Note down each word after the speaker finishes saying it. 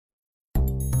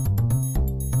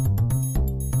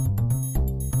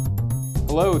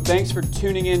Hello, thanks for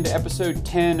tuning in to episode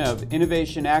 10 of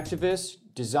Innovation Activists,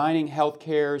 Designing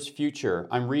Healthcare's Future.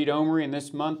 I'm Reed Omary, and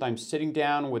this month I'm sitting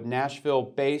down with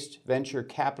Nashville-based venture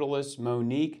capitalist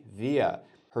Monique Villa.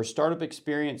 Her startup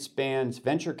experience spans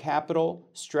venture capital,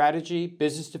 strategy,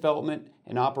 business development,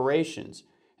 and operations.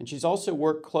 And she's also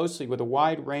worked closely with a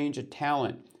wide range of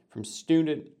talent, from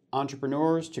student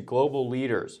entrepreneurs to global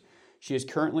leaders. She is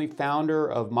currently founder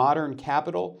of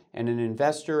ModernCapital and an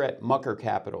investor at Mucker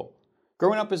Capital.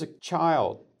 Growing up as a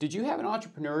child, did you have an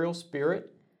entrepreneurial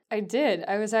spirit? I did.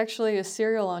 I was actually a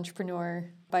serial entrepreneur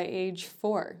by age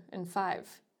 4 and 5.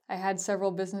 I had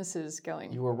several businesses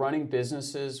going. You were running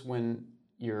businesses when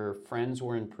your friends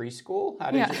were in preschool?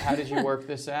 How did you work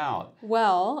this out?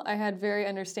 Well, I had very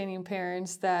understanding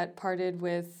parents that parted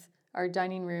with our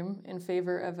dining room in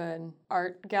favor of an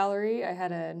art gallery. I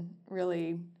had a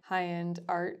really high-end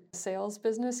art sales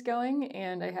business going,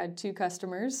 and I had 2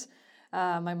 customers,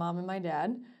 my mom and my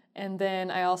dad. And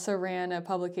then I also ran a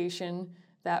publication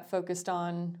that focused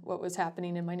on what was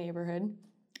happening in my neighborhood,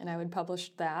 and I would publish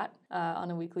that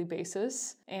on a weekly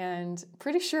basis. And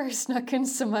pretty sure I snuck in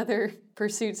some other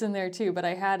pursuits in there too, but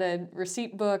I had a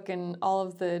receipt book and all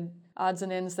of the odds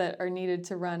and ends that are needed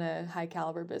to run a high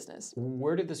caliber business.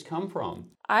 Where did this come from?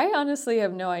 I honestly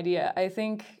have no idea. I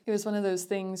think it was one of those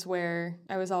things where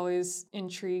I was always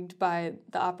intrigued by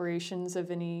the operations of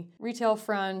any retail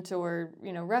front or,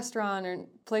 restaurant or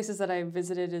places that I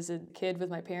visited as a kid with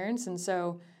my parents. And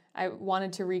so I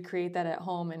wanted to recreate that at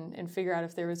home and figure out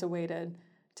if there was a way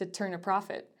to turn a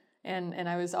profit. And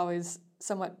I was always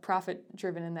somewhat profit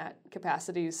driven in that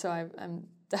capacity. So I'm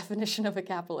definition of a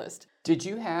capitalist. Did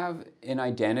you have an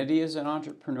identity as an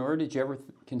entrepreneur? Did you ever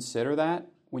consider that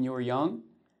when you were young?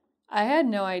 I had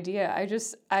no idea.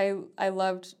 I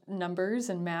loved numbers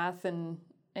and math and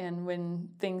when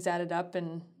things added up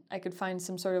and I could find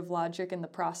some sort of logic in the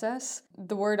process.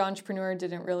 The word entrepreneur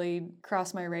didn't really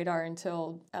cross my radar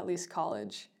until at least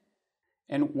college.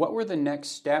 And what were the next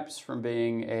steps from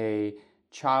being a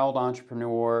child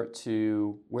entrepreneur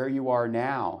to where you are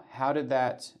now? How did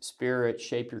that spirit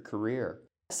shape your career?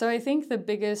 So I think the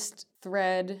biggest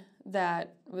thread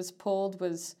that was pulled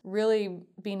was really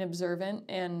being observant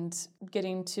and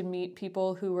getting to meet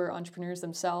people who were entrepreneurs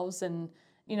themselves. And,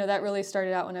 that really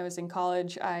started out when I was in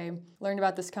college. I learned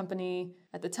about this company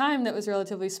at the time that was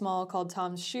relatively small called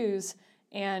Tom's Shoes.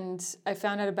 And I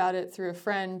found out about it through a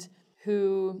friend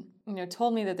who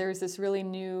told me that there was this really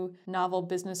new novel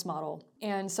business model.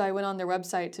 And so I went on their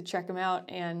website to check them out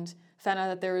and found out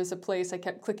that there was a place. I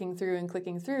kept clicking through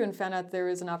and found out there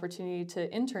was an opportunity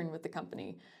to intern with the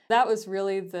company. That was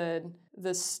really the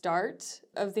start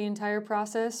of the entire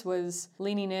process, was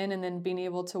leaning in and then being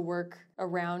able to work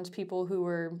around people who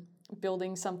were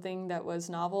building something that was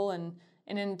novel. And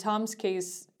in Tom's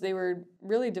case, they were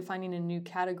really defining a new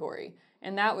category.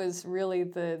 And that was really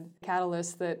the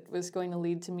catalyst that was going to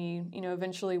lead to me,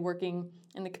 eventually working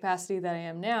in the capacity that I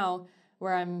am now,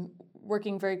 where I'm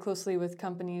working very closely with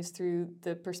companies through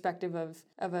the perspective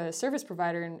of a service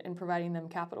provider and providing them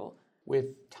capital.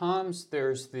 With Tom's,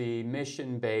 there's the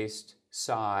mission-based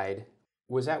side.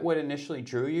 Was that what initially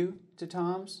drew you to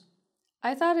Tom's?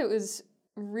 I thought it was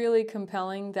really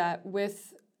compelling that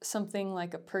with something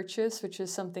like a purchase, which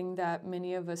is something that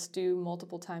many of us do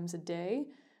multiple times a day,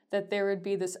 that there would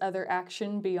be this other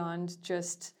action beyond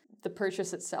just the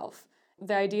purchase itself.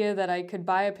 The idea that I could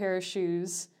buy a pair of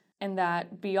shoes and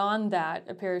that beyond that,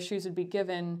 a pair of shoes would be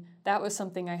given, that was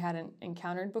something I hadn't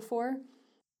encountered before.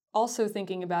 Also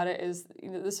thinking about it is,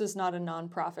 this is not a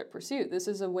nonprofit pursuit. This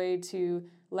is a way to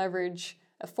leverage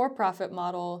a for-profit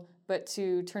model, but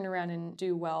to turn around and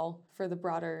do well for the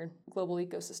broader global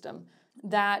ecosystem.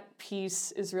 That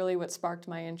piece is really what sparked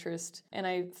my interest. And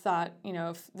I thought,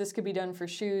 if this could be done for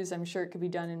shoes, I'm sure it could be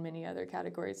done in many other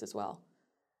categories as well.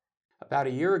 About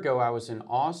a year ago, I was in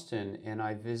Austin and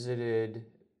I visited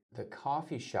the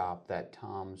coffee shop that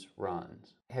Tom's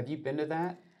runs. Have you been to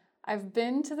that? I've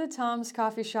been to the Tom's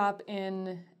coffee shop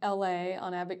in LA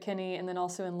on Abbot Kinney and then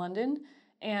also in London.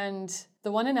 And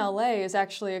the one in LA is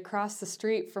actually across the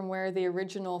street from where the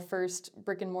original first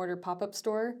brick and mortar pop-up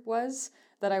store was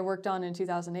that I worked on in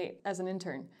 2008 as an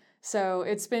intern. So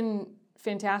it's been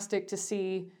fantastic to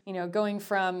see, going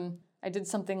from, I did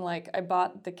something like I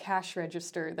bought the cash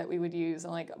register that we would use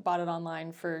and bought it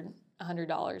online for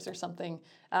 $100 or something,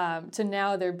 to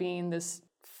now there being this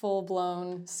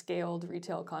full-blown scaled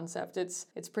retail concept.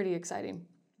 It's pretty exciting.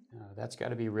 That's got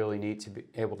to be really neat to be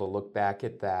able to look back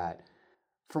at that.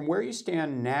 From where you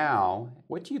stand now,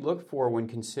 what do you look for when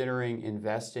considering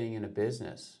investing in a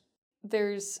business?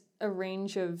 There's a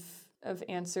range of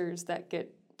answers that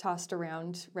get tossed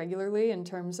around regularly in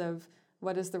terms of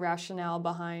what is the rationale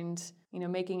behind,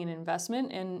 making an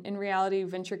investment? And in reality,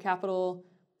 venture capital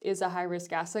is a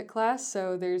high-risk asset class.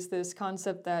 So there's this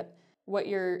concept that what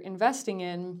you're investing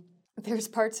in, there's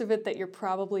parts of it that you're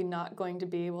probably not going to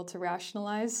be able to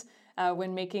rationalize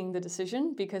when making the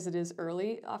decision, because it is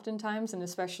early oftentimes, and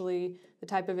especially the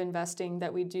type of investing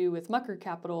that we do with Mucker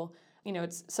Capital,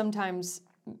 it's sometimes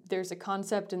there's a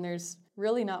concept and there's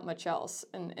really not much else.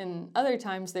 And other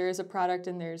times there is a product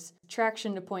and there's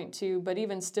traction to point to, but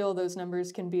even still those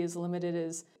numbers can be as limited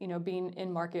as, being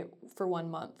in market for 1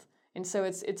 month. And so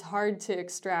it's hard to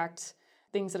extract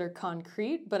things that are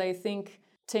concrete, but I think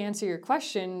to answer your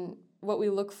question, what we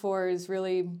look for is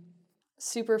really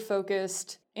super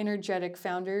focused, energetic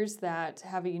founders that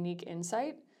have a unique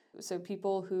insight. So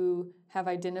people who have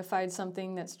identified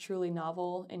something that's truly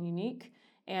novel and unique,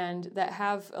 and that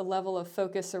have a level of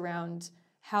focus around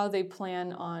how they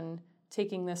plan on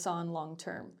taking this on long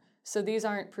term. So these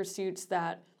aren't pursuits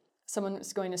that someone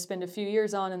is going to spend a few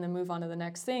years on and then move on to the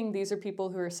next thing. These are people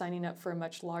who are signing up for a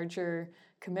much larger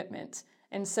commitment.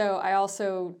 And so I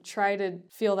also try to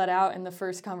feel that out in the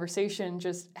first conversation,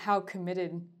 just how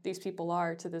committed these people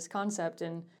are to this concept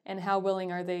and how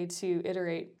willing are they to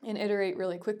iterate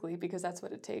really quickly, because that's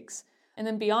what it takes. And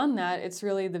then beyond that, it's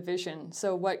really the vision.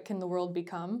 So what can the world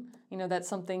become? That's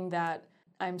something that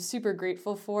I'm super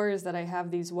grateful for, is that I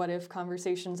have these what if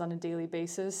conversations on a daily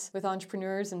basis with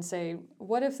entrepreneurs and say,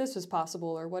 what if this was possible?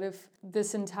 Or what if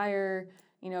this entire,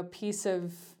 piece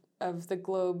of the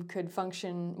globe could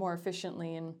function more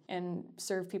efficiently and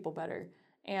serve people better?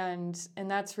 And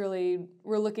that's really,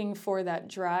 we're looking for that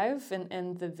drive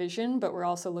and the vision, but we're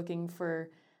also looking for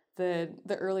the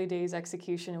early days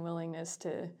execution and willingness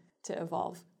to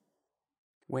evolve.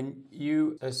 When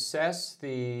you assess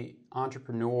the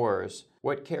entrepreneurs,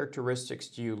 what characteristics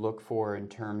do you look for in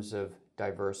terms of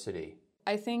diversity?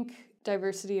 I think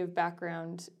diversity of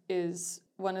background is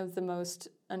one of the most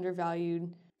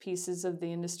undervalued pieces of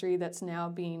the industry that's now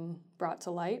being brought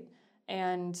to light.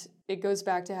 And it goes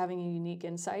back to having a unique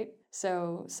insight.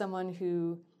 So someone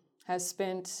who has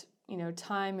spent,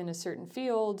 time in a certain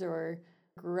field, or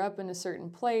grew up in a certain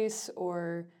place,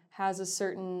 or has a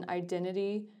certain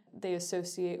identity they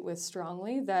associate with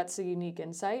strongly, that's a unique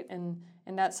insight. And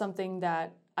that's something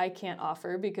that I can't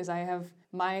offer, because I have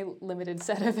my limited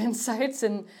set of insights,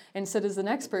 and so does the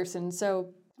next person.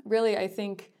 So really, I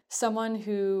think someone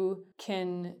who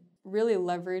can really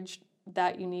leverage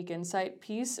that unique insight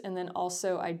piece, and then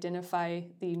also identify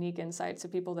the unique insights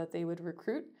of people that they would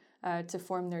recruit to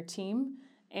form their team,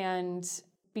 and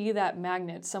be that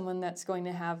magnet, someone that's going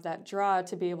to have that draw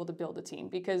to be able to build a team,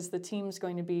 because the team's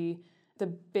going to be the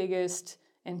biggest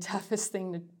and toughest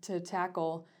thing to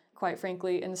tackle, quite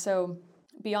frankly. And so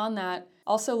beyond that,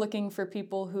 also looking for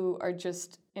people who are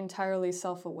just entirely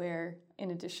self-aware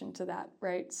in addition to that,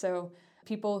 right? So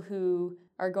people who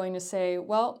are going to say,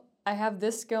 well, I have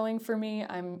this going for me,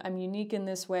 I'm unique in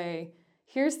this way,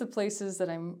 here's the places that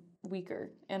I'm weaker,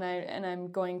 and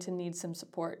I'm going to need some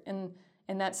support. And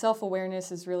that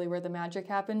self-awareness is really where the magic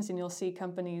happens, and you'll see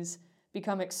companies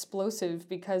become explosive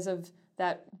because of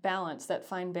that balance, that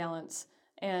fine balance,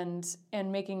 and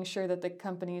making sure that the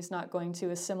company is not going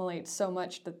to assimilate so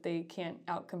much that they can't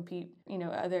outcompete,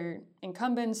 other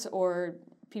incumbents or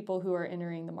people who are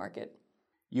entering the market.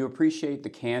 You appreciate the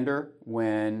candor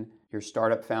when your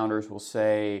startup founders will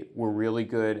say, we're really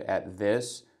good at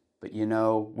this, but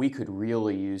we could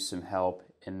really use some help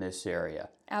in this area.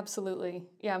 Absolutely.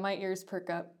 Yeah, my ears perk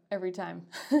up every time.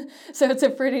 So it's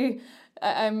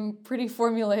I'm pretty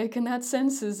formulaic in that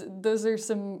sense. Those are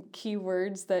some key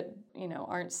words that,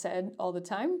 aren't said all the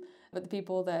time, but the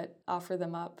people that offer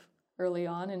them up early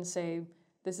on and say,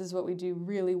 this is what we do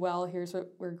really well, here's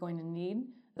what we're going to need.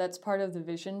 That's part of the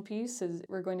vision piece, is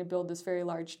we're going to build this very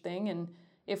large thing, and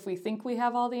if we think we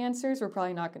have all the answers, we're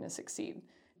probably not going to succeed.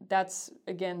 That's,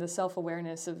 again, the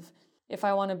self-awareness of, if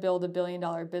I want to build $1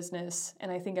 billion business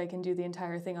and I think I can do the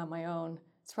entire thing on my own,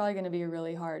 it's probably going to be a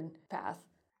really hard path.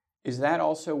 Is that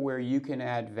also where you can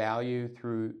add value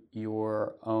through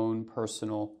your own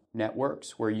personal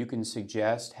networks, where you can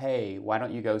suggest, hey, why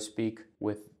don't you go speak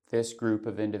with this group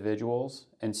of individuals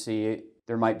and see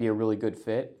there might be a really good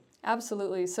fit?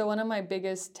 Absolutely. So one of my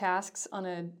biggest tasks on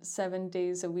a 7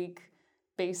 days a week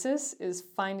basis is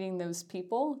finding those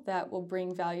people that will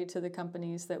bring value to the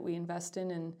companies that we invest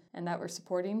in and that we're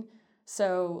supporting.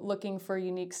 So looking for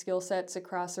unique skill sets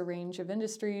across a range of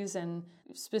industries and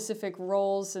specific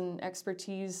roles and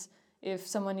expertise. If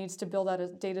someone needs to build out a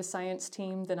data science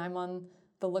team, then I'm on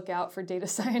the lookout for data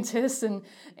scientists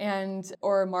and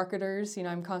or marketers.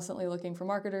 I'm constantly looking for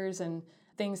marketers and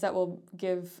things that will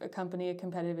give a company a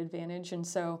competitive advantage. And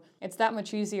so it's that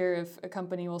much easier if a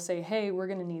company will say, hey, we're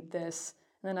going to need this.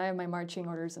 And then I have my marching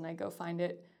orders and I go find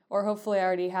it. Or hopefully I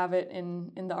already have it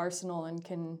in the arsenal and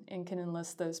can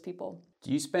enlist those people.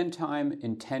 Do you spend time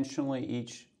intentionally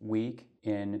each week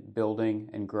in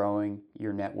building and growing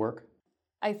your network?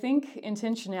 I think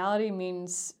intentionality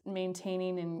means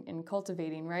maintaining and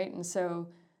cultivating, right? And so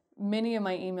many of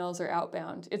my emails are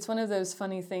outbound. It's one of those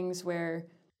funny things where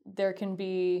there can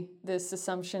be this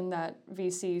assumption that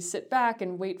VCs sit back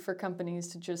and wait for companies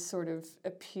to just sort of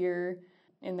appear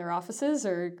in their offices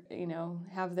or,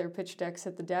 have their pitch decks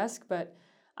at the desk. But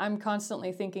I'm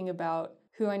constantly thinking about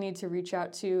who I need to reach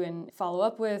out to and follow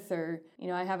up with, or,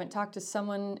 I haven't talked to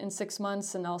someone in 6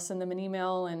 months and I'll send them an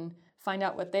email and find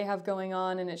out what they have going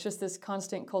on. And it's just this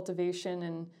constant cultivation.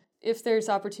 And if there's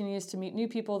opportunities to meet new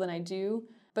people, then I do.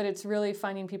 But it's really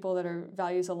finding people that are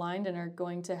values aligned and are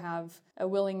going to have a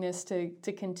willingness to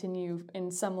continue in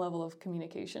some level of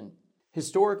communication.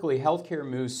 Historically, healthcare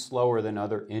moves slower than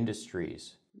other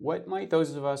industries. What might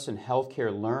those of us in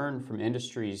healthcare learn from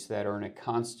industries that are in a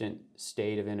constant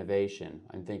state of innovation?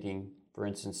 I'm thinking, for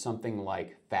instance, something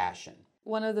like fashion.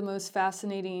 One of the most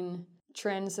fascinating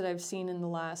trends that I've seen in the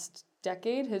last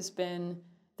decade has been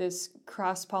this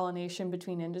cross-pollination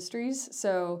between industries.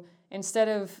 So instead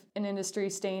of an industry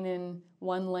staying in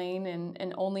one lane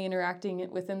and only interacting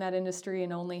within that industry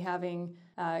and only having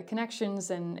connections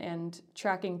and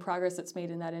tracking progress that's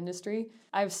made in that industry,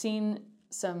 I've seen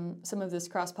some of this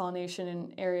cross-pollination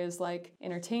in areas like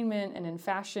entertainment and in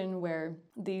fashion, where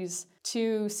these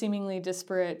two seemingly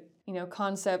disparate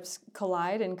concepts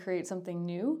collide and create something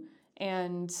new.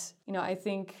 And I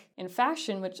think in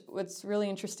fashion, what's really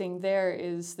interesting there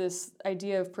is this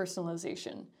idea of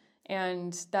personalization.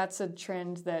 And that's a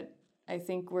trend that I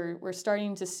think we're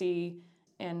starting to see,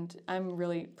 and I'm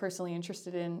really personally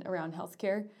interested in around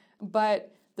healthcare.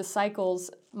 But the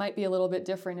cycles might be a little bit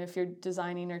different if you're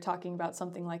designing or talking about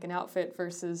something like an outfit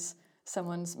versus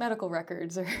someone's medical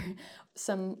records or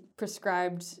some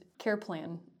prescribed care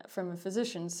plan from a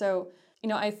physician. So,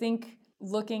 I think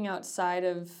looking outside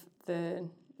of the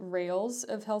rails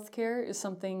of healthcare is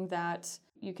something that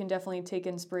you can definitely take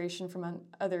inspiration from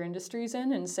other industries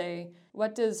in and say,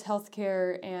 what does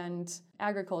healthcare and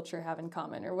agriculture have in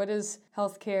common? Or what does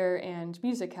healthcare and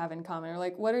music have in common? Or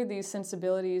what are these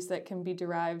sensibilities that can be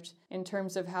derived in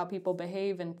terms of how people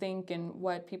behave and think and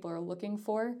what people are looking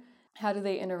for? How do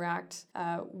they interact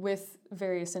with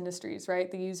various industries,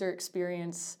 right? The user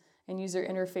experience and user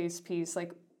interface piece,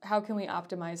 how can we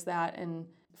optimize that? And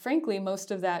frankly,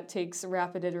 most of that takes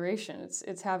rapid iteration.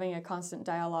 It's having a constant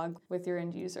dialogue with your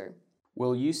end user.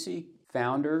 Will you see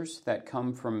founders that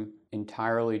come from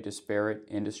entirely disparate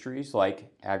industries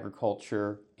like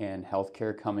agriculture and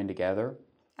healthcare coming together?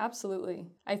 Absolutely.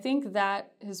 I think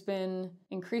that has been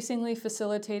increasingly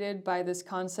facilitated by this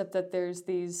concept that there's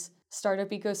these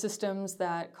startup ecosystems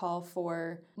that call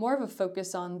for more of a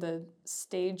focus on the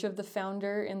stage of the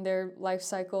founder in their life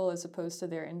cycle as opposed to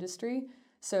their industry.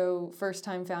 So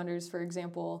first-time founders, for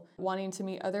example, wanting to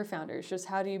meet other founders, just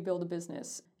how do you build a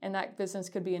business? And that business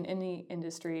could be in any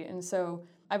industry. And so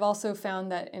I've also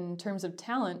found that in terms of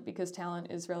talent, because talent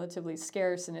is relatively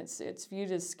scarce and it's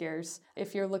viewed as scarce,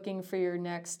 if you're looking for your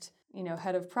next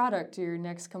head of product or your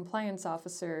next compliance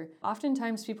officer,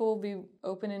 oftentimes people will be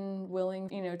open and willing,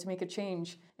 to make a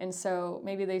change. And so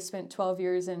maybe they spent 12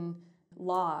 years in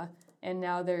law and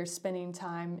now they're spending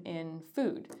time in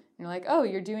food. You're like, oh,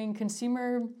 you're doing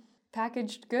consumer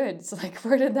packaged goods.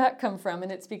 Where did that come from?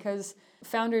 And it's because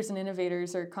founders and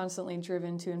innovators are constantly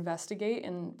driven to investigate,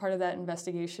 and part of that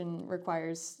investigation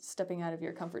requires stepping out of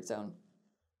your comfort zone.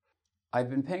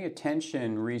 I've been paying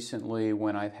attention recently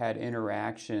when I've had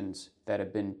interactions that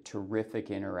have been terrific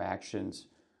interactions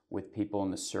with people in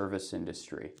the service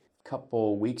industry. A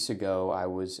couple weeks ago, I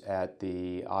was at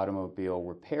the automobile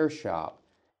repair shop,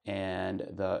 and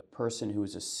the person who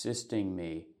was assisting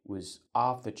me was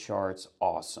off the charts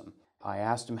awesome. I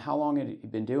asked him how long had he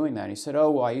been doing that, and he said,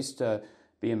 oh, well, I used to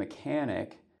be a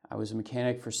mechanic. I was a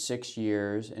mechanic for 6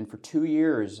 years, and for 2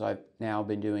 years I've now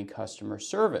been doing customer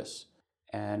service.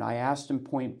 And I asked him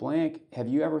point blank, have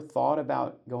you ever thought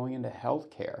about going into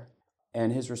healthcare?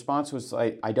 And his response was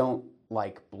I don't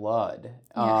like blood.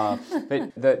 Yeah.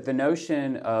 But the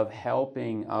notion of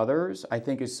helping others, I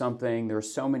think, is something, there are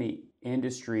so many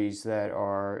industries that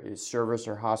are service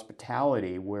or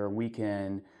hospitality where we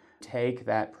can take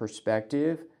that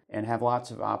perspective and have lots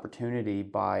of opportunity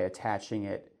by attaching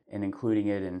it and including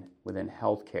it within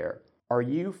healthcare. Are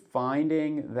you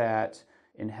finding that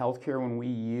in healthcare, when we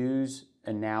use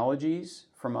analogies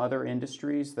from other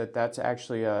industries, that's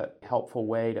actually a helpful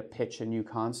way to pitch a new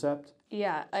concept?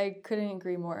 Yeah, I couldn't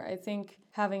agree more. I think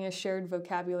having a shared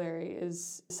vocabulary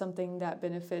is something that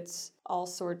benefits all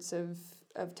sorts of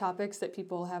topics that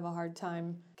people have a hard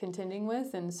time contending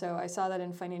with. And so I saw that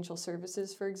in financial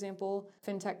services, for example,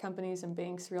 fintech companies and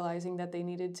banks realizing that they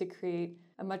needed to create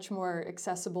a much more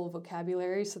accessible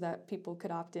vocabulary so that people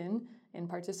could opt in and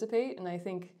participate. And I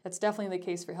think that's definitely the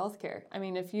case for healthcare. I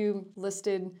mean, if you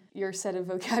listed your set of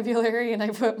vocabulary and I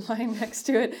put mine next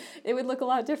to it, it would look a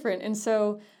lot different. And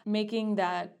so making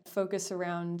that focus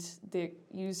around the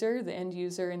user, the end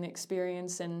user, and the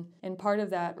experience, and part of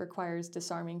that requires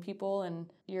disarming people.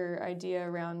 And your idea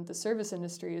around the service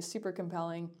industry is super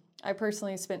compelling. I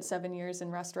personally spent 7 years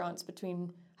in restaurants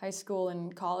between high school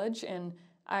and college, and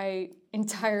I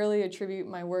entirely attribute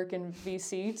my work in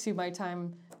VC to my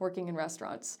time working in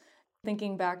restaurants.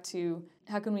 Thinking back to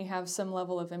how can we have some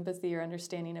level of empathy or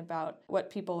understanding about what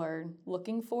people are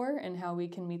looking for and how we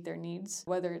can meet their needs,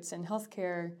 whether it's in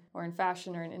healthcare or in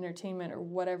fashion or in entertainment or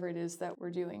whatever it is that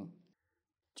we're doing.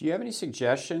 Do you have any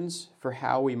suggestions for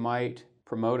how we might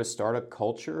promote a startup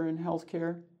culture in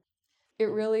healthcare? It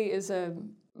really is a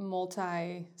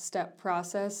multi-step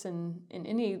process in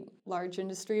any large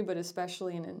industry, but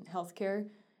especially in healthcare.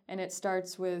 And it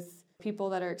starts with people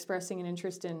that are expressing an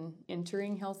interest in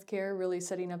entering healthcare, really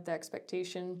setting up the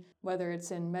expectation, whether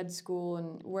it's in med school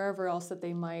and wherever else that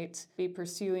they might be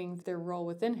pursuing their role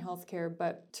within healthcare,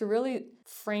 but to really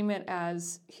frame it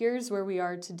as, here's where we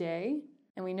are today,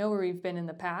 and we know where we've been in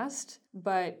the past,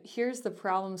 but here's the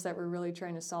problems that we're really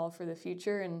trying to solve for the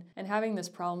future. And having this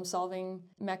problem-solving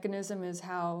mechanism is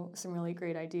how some really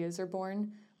great ideas are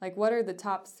born. Like, what are the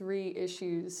top 3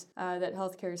 issues that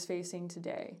healthcare is facing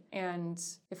today? And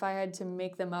if I had to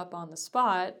make them up on the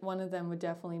spot, one of them would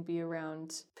definitely be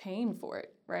around paying for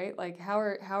it, right? Like, how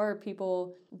are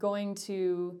people going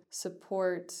to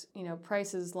support,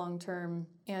 prices long term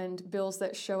and bills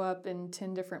that show up in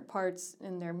 10 different parts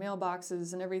in their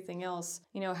mailboxes and everything else?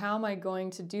 How am I going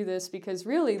to do this? Because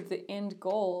really the end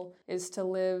goal is to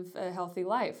live a healthy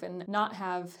life and not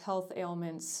have health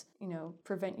ailments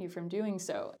prevent you from doing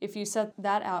so. If you set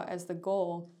that out as the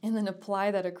goal and then apply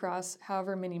that across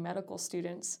however many medical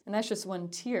students, and that's just one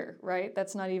tier, right?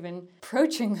 That's not even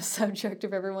approaching the subject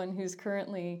of everyone who's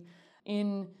currently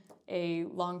in a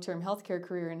long-term healthcare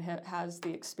career and has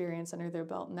the experience under their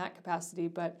belt in that capacity.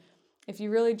 But if you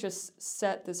really just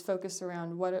set this focus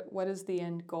around what is the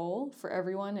end goal for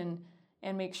everyone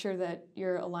and make sure that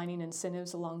you're aligning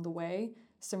incentives along the way,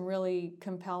 some really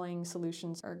compelling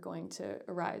solutions are going to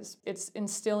arise. It's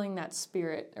instilling that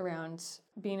spirit around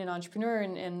being an entrepreneur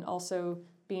and also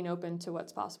being open to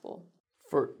what's possible.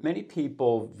 For many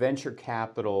people, venture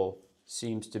capital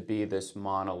seems to be this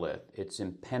monolith. It's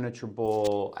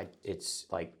impenetrable. It's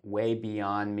like way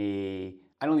beyond me.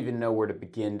 I don't even know where to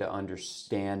begin to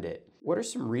understand it. What are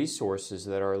some resources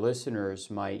that our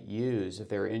listeners might use if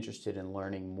they're interested in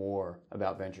learning more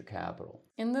about venture capital?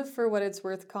 In the For What It's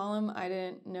Worth column, I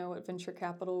didn't know what venture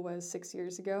capital was 6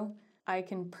 years ago. I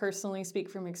can personally speak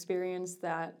from experience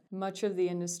that much of the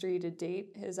industry to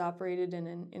date has operated in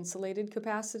an insulated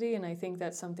capacity, and I think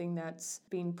that's something that's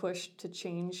being pushed to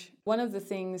change. One of the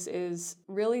things is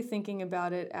really thinking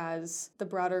about it as the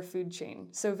broader food chain.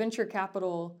 So venture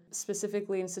capital,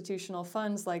 specifically institutional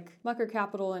funds like Mucker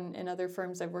Capital and other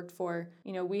firms I've worked for,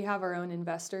 we have our own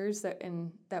investors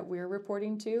that we're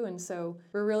reporting to, and so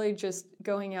we're really just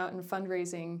going out and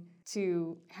fundraising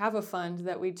to have a fund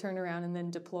that we turn around and then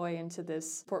deploy into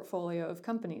this portfolio of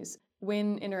companies.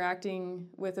 When interacting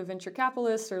with a venture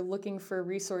capitalist or looking for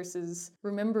resources,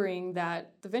 remembering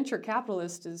that the venture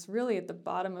capitalist is really at the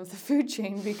bottom of the food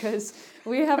chain because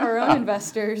we have our own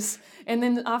investors, and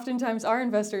then oftentimes our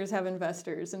investors have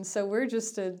investors. And so we're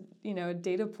just a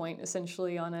data point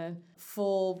essentially on a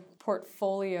full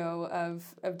portfolio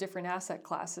of different asset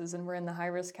classes, and we're in the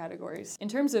high-risk categories. In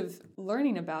terms of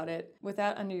learning about it, with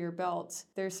that under your belt,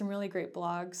 there's some really great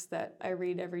blogs that I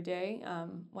read every day.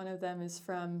 One of them is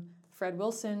from Fred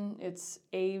Wilson. It's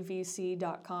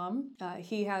avc.com.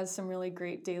 He has some really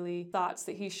great daily thoughts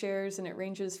that he shares, and it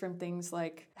ranges from things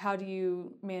like how do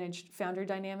you manage founder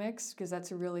dynamics, because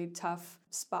that's a really tough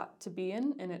spot to be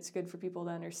in, and it's good for people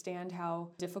to understand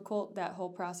how difficult that whole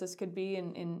process could be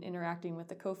in interacting with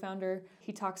the co-founder.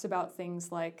 He talks about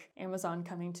things like Amazon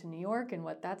coming to New York and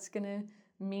what that's going to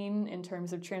mean in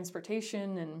terms of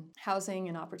transportation and housing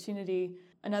and opportunity.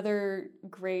 Another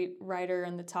great writer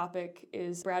on the topic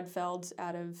is Brad Feld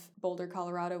out of Boulder,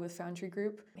 Colorado with Foundry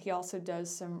Group. He also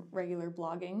does some regular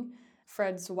blogging.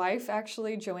 Fred's wife,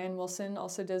 actually, Joanne Wilson,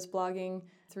 also does blogging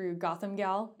through Gotham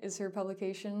Gal is her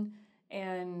publication.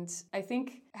 And I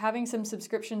think having some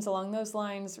subscriptions along those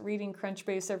lines, reading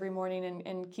Crunchbase every morning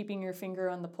and keeping your finger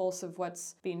on the pulse of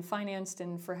what's being financed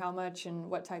and for how much and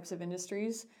what types of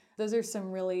industries, those are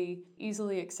some really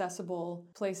easily accessible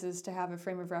places to have a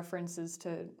frame of reference as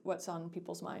to what's on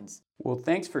people's minds. Well,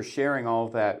 thanks for sharing all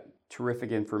of that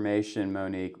terrific information,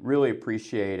 Monique. Really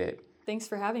appreciate it. Thanks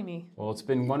for having me. Well, it's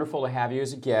been wonderful to have you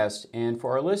as a guest. And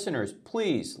for our listeners,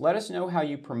 please let us know how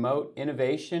you promote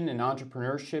innovation and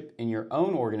entrepreneurship in your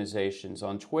own organizations.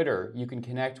 On Twitter, you can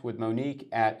connect with Monique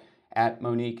at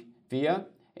Monique Villa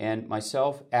and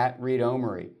myself at Reed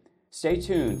Omary. Stay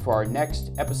tuned for our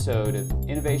next episode of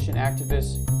Innovation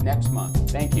Activists next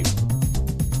month. Thank you.